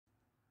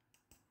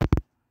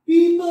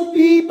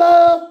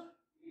people,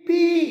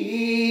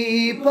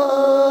 people,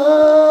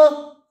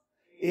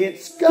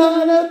 it's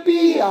gonna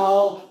be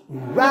all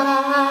right.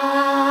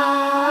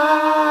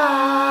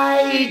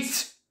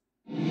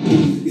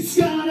 It's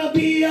gonna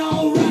be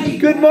all right.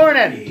 Good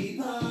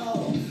morning.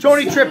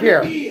 Tony Tripp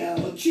here.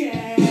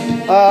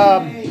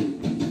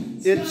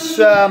 It's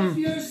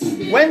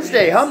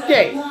Wednesday, hump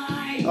day,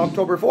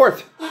 October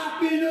 4th.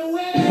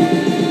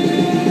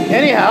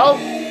 Anyhow,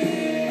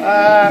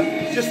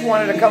 just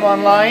wanted to come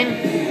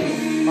online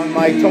on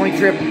my Tony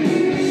Tripp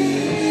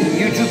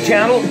YouTube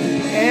channel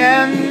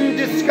and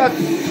discuss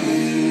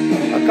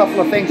a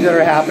couple of things that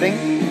are happening.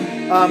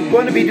 I'm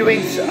going to be doing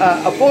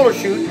a photo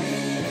shoot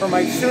for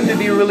my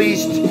soon-to-be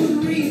released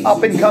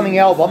up-and-coming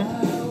album,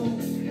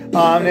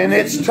 and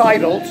it's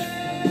titled,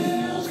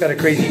 it's got a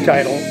crazy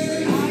title,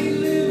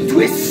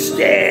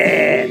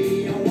 Twisted.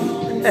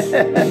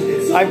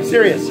 I'm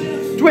serious,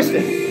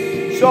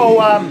 Twisted.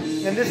 So,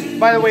 and this,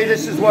 by the way,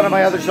 this is one of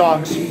my other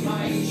songs.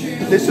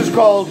 This is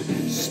called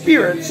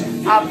Spirits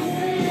Up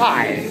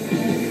High.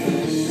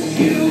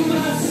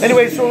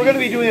 Anyway, so we're going to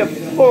be doing a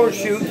photo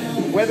shoot.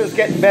 Weather's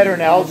getting better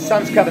now. The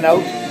sun's coming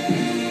out.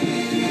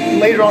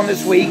 Later on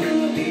this week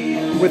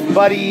with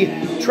buddy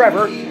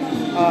Trevor.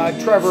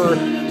 Trevor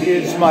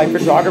is my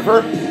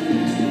photographer.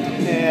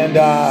 And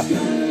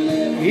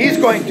he's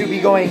going to be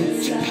going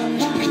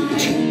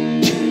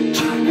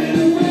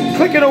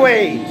clicking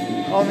away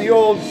on the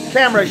old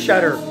camera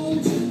shutter.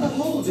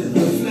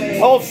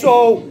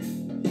 Also,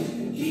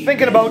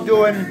 thinking about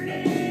doing,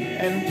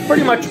 and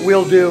pretty much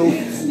will do,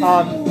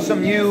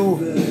 some new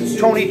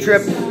Tony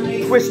Tripp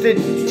Twisted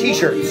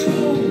t-shirts.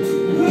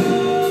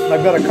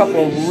 I've got a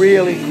couple of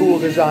really cool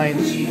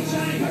designs,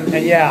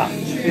 and yeah,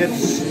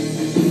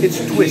 it's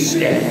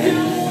twisted.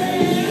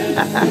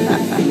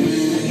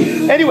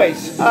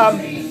 Anyways,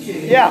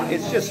 yeah,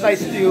 it's just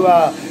nice to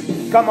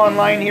come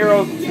online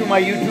here through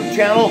my YouTube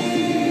channel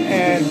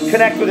and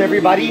connect with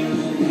everybody,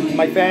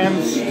 my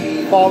fans,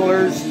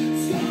 followers,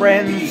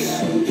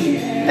 friends,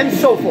 and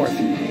so forth.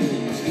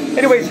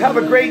 Anyways, have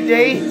a great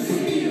day.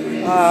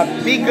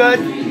 Be good,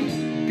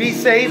 be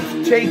safe,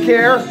 take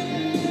care,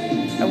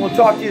 and we'll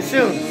talk to you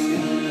soon.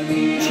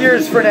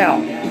 Cheers for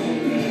now.